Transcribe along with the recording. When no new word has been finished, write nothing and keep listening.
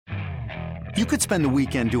You could spend the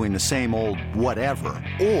weekend doing the same old whatever,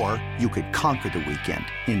 or you could conquer the weekend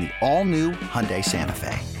in the all-new Hyundai Santa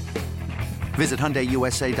Fe. Visit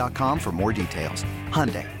HyundaiUSA.com for more details.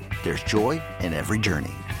 Hyundai, there's joy in every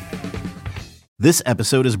journey. This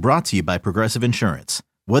episode is brought to you by Progressive Insurance.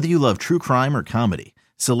 Whether you love true crime or comedy,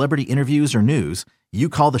 celebrity interviews or news, you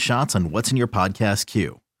call the shots on what's in your podcast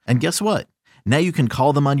queue. And guess what? Now you can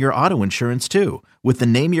call them on your auto insurance too with the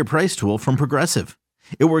Name Your Price tool from Progressive.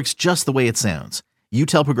 It works just the way it sounds. You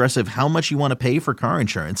tell Progressive how much you want to pay for car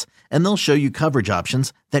insurance, and they'll show you coverage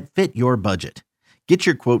options that fit your budget. Get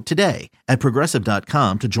your quote today at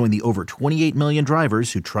Progressive.com to join the over 28 million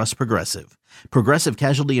drivers who trust Progressive. Progressive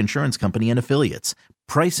Casualty Insurance Company and Affiliates.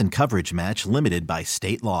 Price and coverage match limited by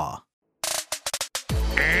state law.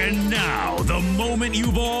 And now, the moment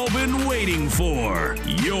you've all been waiting for.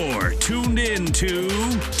 You're tuned in to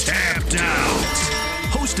Tapped Out.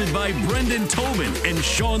 Hosted by Brendan Tobin and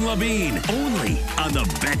Sean Levine, only on the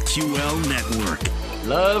BetQL Network.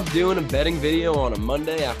 Love doing a betting video on a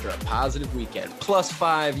Monday after a positive weekend. Plus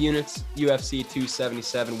 5 units, UFC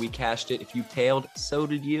 277. We cashed it. If you tailed, so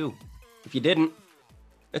did you. If you didn't,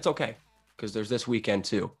 it's okay, because there's this weekend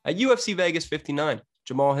too. At UFC Vegas 59,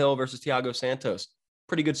 Jamal Hill versus Thiago Santos.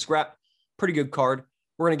 Pretty good scrap, pretty good card.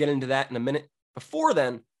 We're going to get into that in a minute. Before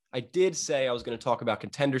then, I did say I was going to talk about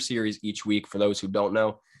Contender Series each week for those who don't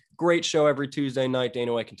know. Great show every Tuesday night,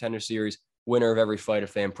 Dana White Contender Series. Winner of every fight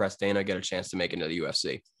if they impress Dana, get a chance to make it into the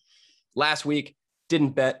UFC. Last week,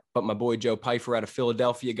 didn't bet, but my boy Joe Pfeiffer out of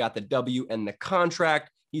Philadelphia got the W and the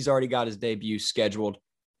contract. He's already got his debut scheduled.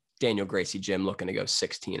 Daniel Gracie Gym looking to go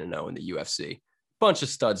 16-0 in the UFC. Bunch of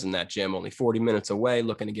studs in that gym, only 40 minutes away,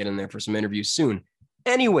 looking to get in there for some interviews soon.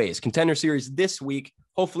 Anyways, Contender Series this week.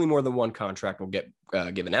 Hopefully more than one contract will get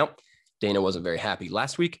given out. Dana wasn't very happy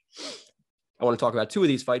last week. I want to talk about 2 of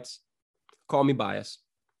these fights. Call me biased,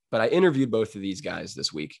 but I interviewed both of these guys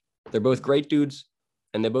this week. They're both great dudes,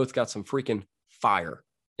 and they both got some freaking fire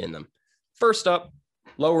in them. First up,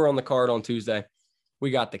 lower on the card on Tuesday,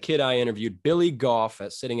 we got the kid I interviewed, Billy Goff,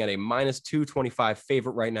 sitting at a minus 225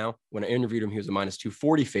 favorite right now. When I interviewed him, he was a minus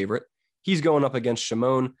 240 favorite. He's going up against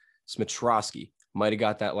Shimon Smitrowski. Might have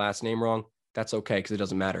got that last name wrong. That's okay, because it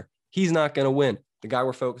doesn't matter. He's not going to win. The guy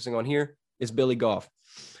we're focusing on here is Billy Goff.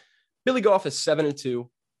 Billy Goff is 7-2.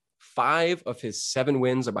 5 of his 7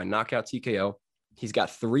 wins are by knockout TKO. He's got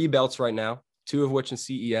 3 belts right now, 2 of which in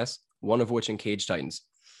CES, 1 of which in Cage Titans.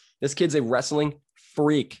 This kid's a wrestling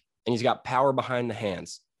freak, and he's got power behind the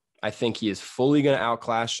hands. I think he is fully going to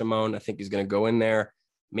outclass Shimon. I think he's going to go in there,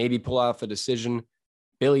 maybe pull off a decision.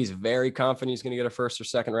 Billy's very confident he's going to get a first or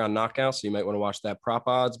second round knockout, so you might want to watch that prop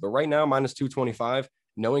odds. But right now, minus 225,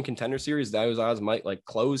 knowing Contender Series, those odds might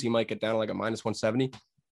close. He might get down to like a minus 170.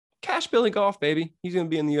 Cash Billy Goff, baby. He's going to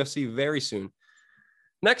be in the UFC very soon.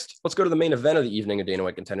 Next, let's go to the main event of the evening of Dana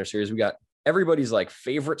White Contender Series. We got everybody's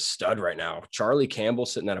favorite stud right now. Charlie Campbell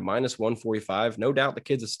sitting at a minus 145. No doubt the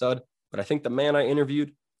kid's a stud, but I think the man I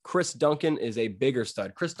interviewed, Chris Duncan, is a bigger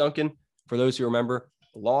stud. Chris Duncan, for those who remember,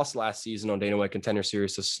 lost last season on Dana White Contender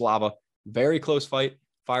Series to Slava. Very close fight,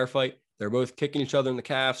 firefight. They're both kicking each other in the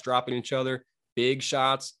calves, dropping each other, big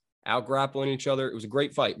shots, out grappling each other. It was a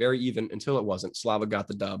great fight, very even until it wasn't. Slava got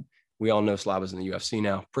the dub. We all know Slava's in the UFC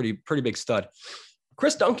now. Pretty big stud.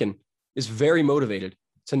 Chris Duncan is very motivated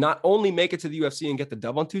to not only make it to the UFC and get the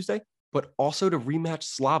dub on Tuesday, but also to rematch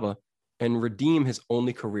Slava and redeem his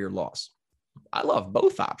only career loss. I love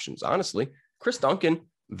both options, honestly. Chris Duncan,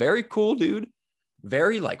 very cool dude.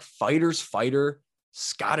 Very fighter's fighter,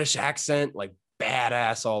 Scottish accent,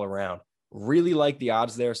 badass all around. Really like the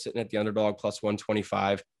odds there, sitting at the underdog plus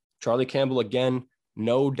 125. Charlie Campbell, again,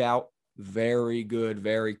 no doubt, very good,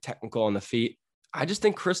 very technical on the feet. I just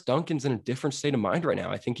think Chris Duncan's in a different state of mind right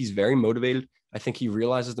now. I think he's very motivated. I think he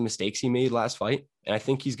realizes the mistakes he made last fight, and I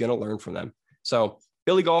think he's going to learn from them. So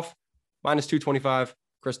Billy Goff, minus 225,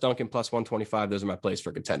 Chris Duncan, plus 125. Those are my plays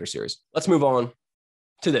for Contender Series. Let's move on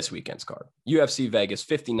to this weekend's card. UFC Vegas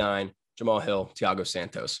 59, Jamal Hill, Thiago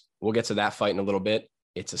Santos. We'll get to that fight in a little bit.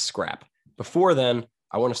 It's a scrap. Before then,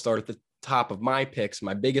 I want to start at the top of my picks,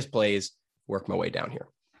 my biggest plays, work my way down here.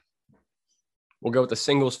 We'll go with the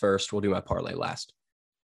singles first. We'll do my parlay last.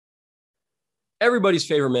 Everybody's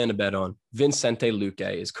favorite man to bet on, Vicente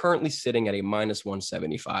Luque, is currently sitting at a minus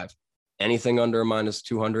 175. Anything under a minus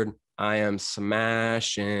 200, I am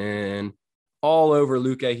smashing all over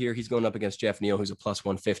Luque here. He's going up against Jeff Neal, who's a plus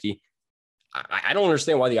 150. I don't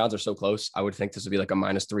understand why the odds are so close. I would think this would be like a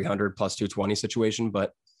minus 300 plus 220 situation,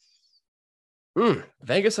 but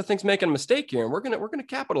Vegas, I think, is making a mistake here, and we're gonna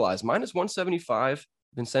capitalize. Minus 175,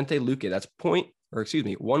 Vicente Luque. That's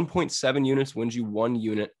 1.7 units, wins you 1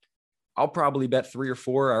 unit. I'll probably bet 3 or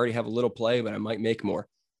 4. I already have a little play, but I might make more.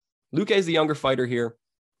 Luque is the younger fighter here.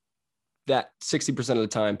 That 60% of the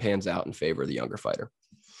time pans out in favor of the younger fighter.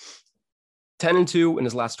 10-2 in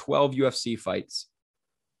his last 12 UFC fights.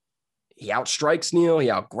 He outstrikes Neal. He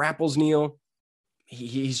outgrapples Neal.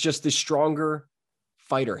 He's just the stronger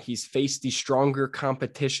fighter. He's faced the stronger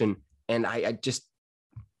competition. And I just,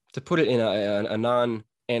 to put it in a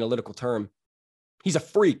non-analytical term, he's a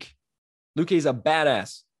freak. Luque is a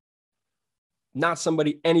badass. Not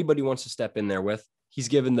somebody anybody wants to step in there with. He's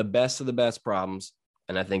given the best of the best problems,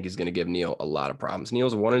 and I think he's going to give Neal a lot of problems.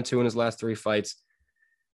 Neal's 1-2 in his last 3 fights.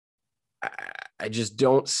 I just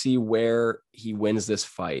don't see where he wins this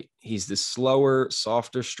fight. He's the slower,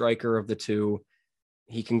 softer striker of the two.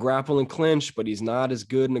 He can grapple and clinch, but he's not as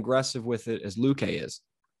good and aggressive with it as Luque is.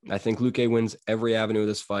 I think Luque wins every avenue of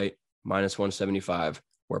this fight, -175.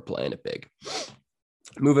 We're playing it big.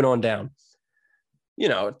 Moving on down. You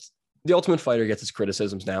know, The Ultimate Fighter gets its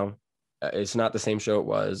criticisms now. It's not the same show it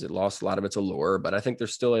was. It lost a lot of its allure, but I think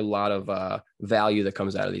there's still a lot of value that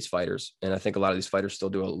comes out of these fighters. And I think a lot of these fighters still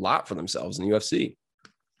do a lot for themselves in the UFC.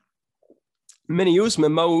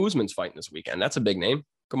 Mo Usman's fighting this weekend. That's a big name.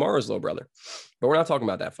 Kamaru's little brother. But we're not talking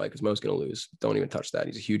about that fight because Mo's going to lose. Don't even touch that.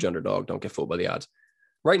 He's a huge underdog. Don't get fooled by the odds.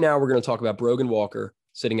 Right now, we're going to talk about Brogan Walker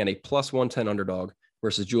sitting at a +110 underdog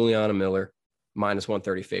versus Juliana Miller,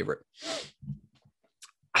 -130 favorite.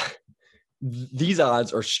 These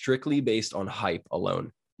odds are strictly based on hype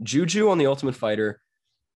alone. Juju on The Ultimate Fighter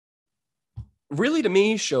really, to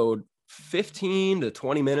me, showed 15 to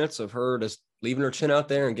 20 minutes of her just leaving her chin out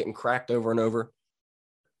there and getting cracked over and over.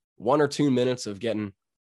 1 or 2 minutes of getting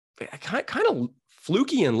kind of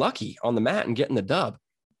fluky and lucky on the mat and getting the dub.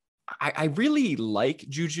 I really like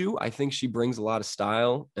Juju. I think she brings a lot of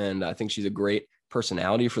style, and I think she's a great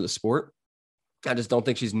personality for the sport. I just don't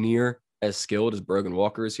think she's near as skilled as Brogan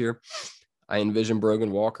Walker is here. I envision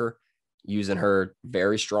Brogan Walker using her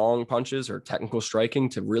very strong punches, her technical striking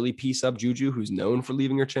to really piece up Juju, who's known for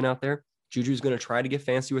leaving her chin out there. Juju's going to try to get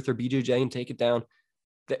fancy with her BJJ and take it down.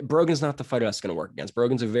 Brogan's not the fighter that's going to work against.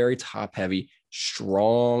 Brogan's a very top-heavy,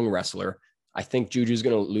 strong wrestler. I think Juju's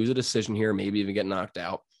going to lose a decision here, maybe even get knocked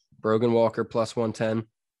out. Brogan Walker +110.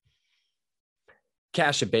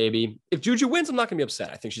 Cash it, baby. If Juju wins, I'm not going to be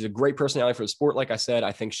upset. I think she's a great personality for the sport. Like I said,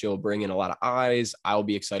 I think she'll bring in a lot of eyes. I'll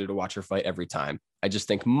be excited to watch her fight every time. I just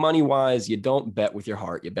think money-wise, you don't bet with your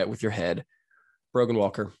heart. You bet with your head. Brogan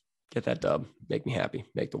Walker, get that dub. Make me happy.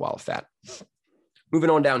 Make the wallet fat.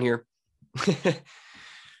 Moving on down here.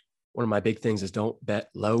 One of my big things is don't bet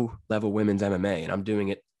low-level women's MMA, and I'm doing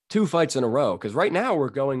it 2 fights in a row because right now we're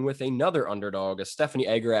going with another underdog, a Stephanie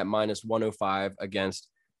Egger at -105 against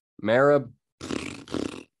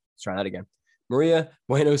Let's try that again. Maria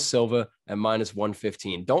Bueno Silva at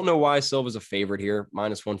 -115. Don't know why Silva's a favorite here,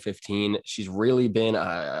 -115. She's really been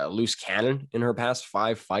a loose cannon in her past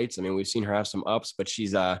 5 fights. I mean, we've seen her have some ups, but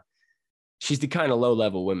she's the kind of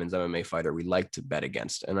low-level women's MMA fighter we like to bet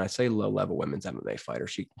against. And I say low-level women's MMA fighter.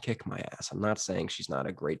 She can kick my ass. I'm not saying she's not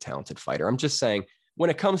a great, talented fighter. I'm just saying when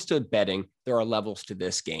it comes to betting, there are levels to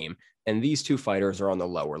this game, and these 2 fighters are on the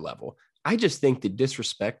lower level. I just think the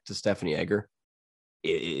disrespect to Stephanie Egger,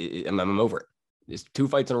 I'm over it. It's 2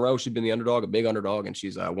 fights in a row. She's been the underdog, a big underdog, and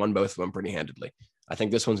she's won both of them pretty handedly. I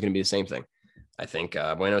think this one's going to be the same thing. I think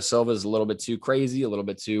Bueno Silva is a little bit too crazy, a little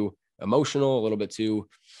bit too emotional, a little bit too,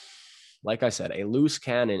 like I said, a loose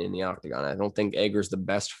cannon in the octagon. I don't think Egger's the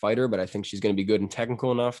best fighter, but I think she's going to be good and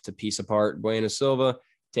technical enough to piece apart Bueno Silva,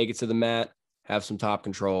 take it to the mat, have some top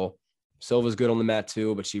control. Silva's good on the mat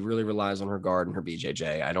too, but she really relies on her guard and her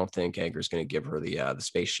BJJ. I don't think Egger's going to give her the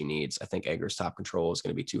space she needs. I think Egger's top control is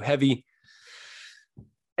going to be too heavy.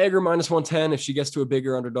 Egger -110. If she gets to a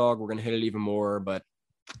bigger underdog, we're going to hit it even more. But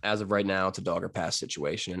as of right now, it's a dog or pass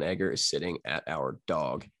situation, and Egger is sitting at our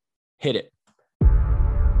dog. Hit it.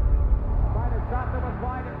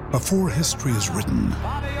 Before history is written,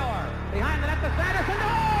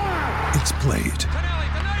 it's played.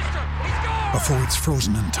 Before it's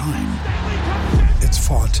frozen in time, it's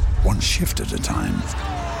fought one shift at a time.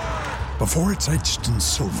 Before it's etched in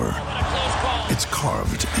silver, it's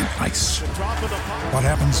carved in ice. What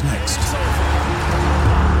happens next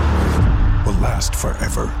will last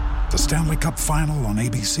forever. The Stanley Cup Final on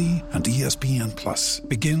ABC and ESPN+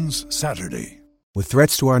 begins Saturday. With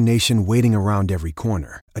threats to our nation waiting around every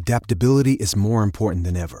corner, adaptability is more important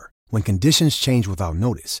than ever. When conditions change without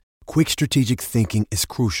notice, quick strategic thinking is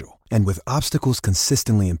crucial. And with obstacles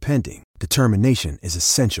consistently impending, determination is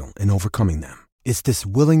essential in overcoming them. It's this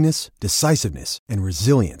willingness, decisiveness, and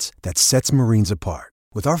resilience that sets Marines apart.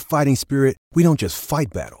 With our fighting spirit, we don't just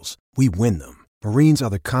fight battles, we win them. Marines are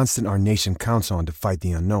the constant our nation counts on to fight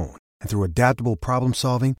the unknown. And through adaptable problem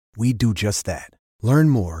solving, we do just that. Learn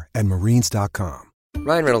more at marines.com.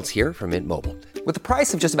 Ryan Reynolds here from Mint Mobile. With the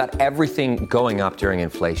price of just about everything going up during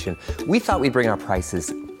inflation, we thought we'd bring our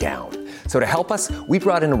prices down. So to help us, we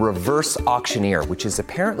brought in a reverse auctioneer, which is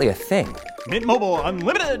apparently a thing. Mint Mobile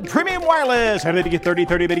Unlimited Premium Wireless. How to get 30,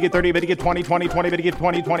 30, bit to get 30, bit to get 20, 20, 20, bit to get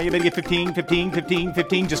 20, 20, bit to get 15, 15, 15,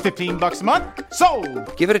 15, just $15 a month?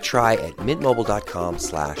 Sold! Give it a try at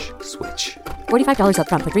mintmobile.com/switch. $45 up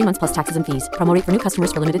front for 3 months plus taxes and fees. Promo rate for new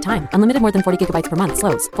customers for limited time. Unlimited more than 40 gigabytes per month.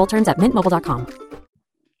 Slows full terms at mintmobile.com.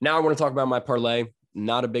 Now I want to talk about my parlay.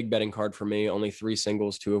 Not a big betting card for me. Only 3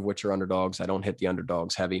 singles, 2 of which are underdogs. I don't hit the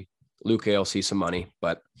underdogs heavy. Luke will see some money,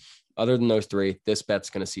 but other than those 3, this bet's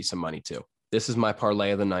going to see some money too. This is my parlay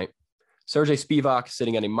of the night. Sergey Spivak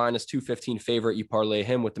sitting at a minus 215 favorite. You parlay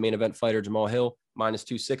him with the main event fighter Jamal Hill, minus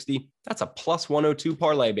 260. That's a plus 102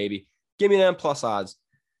 parlay, baby. Give me them plus odds.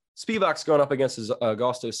 Spivak's going up against his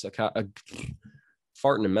Augusto Sakai.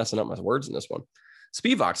 Farting and messing up my words in this one.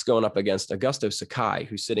 Spivak's going up against Augusto Sakai,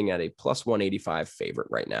 who's sitting at a plus 185 favorite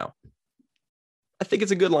right now. I think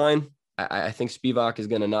it's a good line. I think Spivak is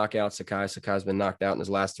going to knock out Sakai. Sakai's been knocked out in his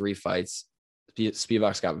last 3 fights.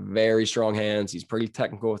 Spivak's got very strong hands. He's pretty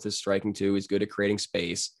technical with his striking too. He's good at creating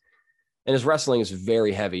space. And his wrestling is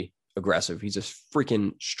very heavy, aggressive. He's a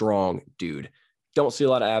freaking strong dude. Don't see a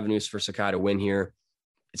lot of avenues for Sakai to win here.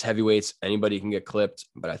 It's heavyweights. Anybody can get clipped,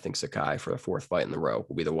 but I think Sakai for the 4th fight in the row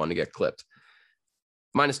will be the one to get clipped.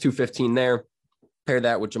 Minus 215 there. Pair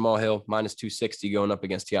that with Jamal Hill, minus 260 going up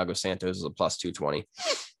against Thiago Santos is a plus 220.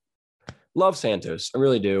 Love Santos. I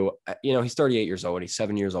really do. You know, he's 38 years old. He's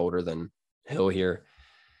 7 years older than Hill here.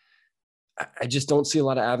 I just don't see a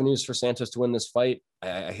lot of avenues for Santos to win this fight.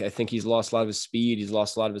 I think he's lost a lot of his speed. He's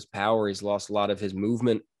lost a lot of his power. He's lost a lot of his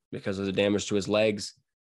movement because of the damage to his legs.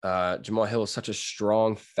 Jamal Hill is such a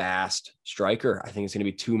strong, fast striker. I think it's going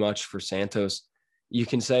to be too much for Santos. You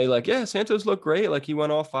can say like, yeah, Santos looked great. Like he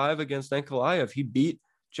went all 5 against Ankalaev. He beat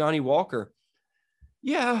Johnny Walker.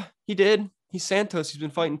 Yeah, he did. He's Santos. He's been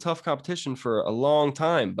fighting tough competition for a long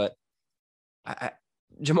time, but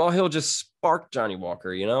Jamal Hill just sparked Johnny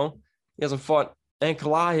Walker, you know? He hasn't fought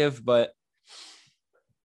Ankalaev, but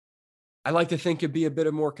I like to think it'd be a bit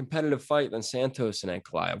of more competitive fight than Santos and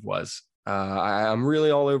Ankalaev was. I'm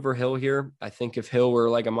really all over Hill here. I think if Hill were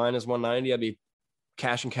like a minus 190, I'd be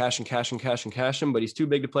cashing, but he's too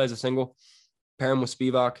big to play as a single. Pair him with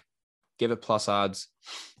Spivak, give it plus odds.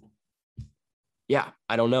 Yeah,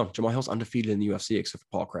 I don't know. Jamal Hill's undefeated in the UFC except for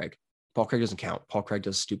Paul Craig. Paul Craig doesn't count. Paul Craig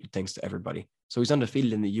does stupid things to everybody. So he's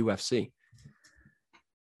undefeated in the UFC.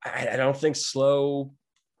 I don't think slow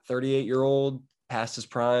 38-year-old past his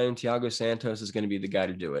prime Thiago Santos is going to be the guy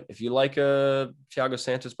to do it. If you like a Thiago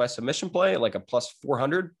Santos by submission play, like a plus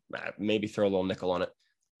 400, maybe throw a little nickel on it.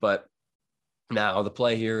 But now the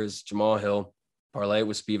play here is Jamal Hill, parlay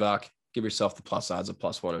with Spivak, give yourself the plus odds of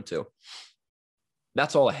plus 102.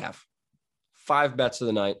 That's all I have. 5 bets of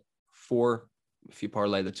the night, 4 if you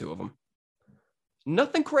parlay the 2 of them.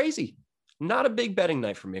 Nothing crazy. Not a big betting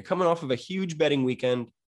night for me. Coming off of a huge betting weekend.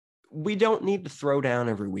 We don't need to throw down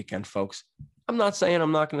every weekend, folks. I'm not saying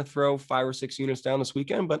I'm not going to throw 5 or 6 units down this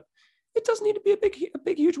weekend, but it doesn't need to be a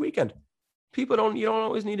big, huge weekend. You don't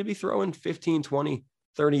always need to be throwing 15, 20,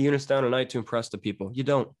 30 units down a night to impress the people. You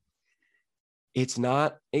don't. It's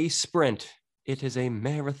not a sprint. It is a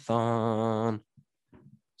marathon.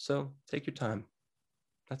 So take your time.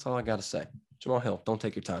 That's all I got to say. Jamal Hill, don't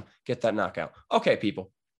take your time. Get that knockout. Okay,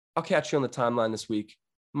 people. I'll catch you on the timeline this week.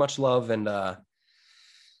 Much love. And yeah,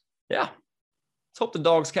 let's hope the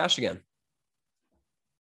dogs cash again.